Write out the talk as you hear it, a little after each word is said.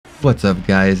What's up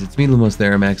guys, it's me Lumos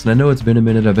Theromax, and I know it's been a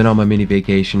minute. I've been on my mini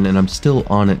vacation and I'm still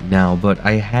on it now, but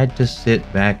I had to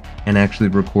sit back and actually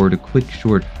record a quick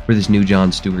short for this new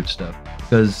Jon Stewart stuff.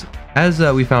 Because as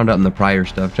we found out in the prior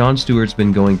stuff, Jon Stewart's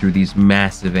been going through these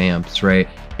massive amps, right?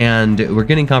 And we're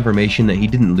getting confirmation that he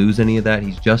didn't lose any of that.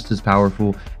 He's just as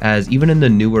powerful as even in the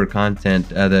newer content,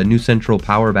 the new central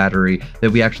power battery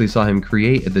that we actually saw him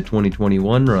create at the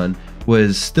 2021 run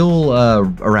was still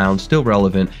around, still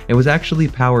relevant, and was actually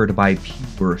powered by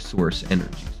pure source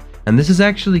energies. And this is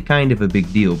actually kind of a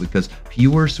big deal because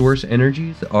pure source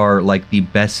energies are like the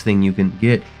best thing you can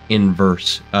get in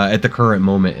verse, at the current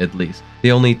moment at least.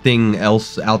 The only thing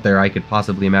else out there I could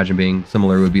possibly imagine being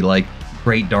similar would be like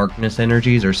great darkness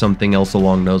energies or something else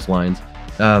along those lines.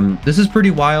 This is pretty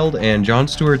wild, and Jon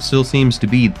Stewart still seems to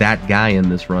be that guy in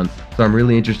this run, so I'm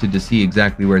really interested to see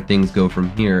exactly where things go from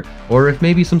here, or if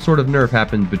maybe some sort of nerf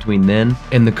happens between then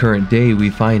and the current day we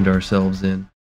find ourselves in.